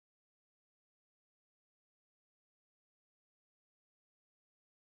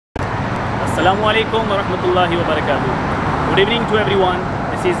Assalamu alaikum wa rahmatullahi wa barakatuh. Good evening to everyone.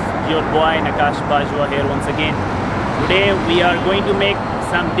 This is your boy Nakash Bajwa here once again. Today we are going to make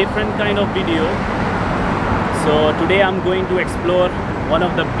some different kind of video. So today I'm going to explore one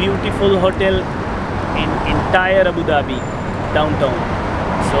of the beautiful hotel in entire Abu Dhabi downtown.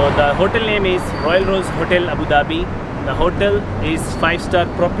 So the hotel name is Royal Rose Hotel Abu Dhabi. The hotel is 5-star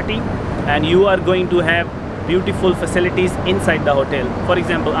property and you are going to have beautiful facilities inside the hotel. For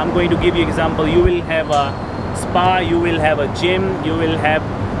example, I'm going to give you example. You will have a spa, you will have a gym, you will have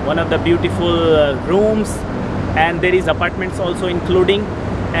one of the beautiful rooms, and there is apartments also including,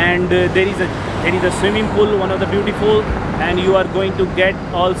 and there is a swimming pool, one of the beautiful, and you are going to get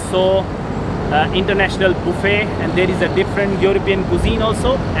also international buffet, and there is a different European cuisine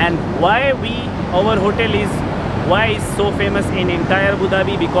also. And why our hotel is so famous in entire Abu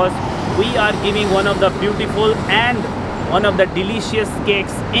Dhabi, because we are giving one of the beautiful and one of the delicious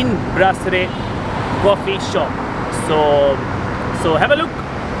cakes in Brassier coffee shop. So have a look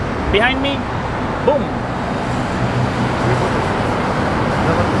behind me. Boom.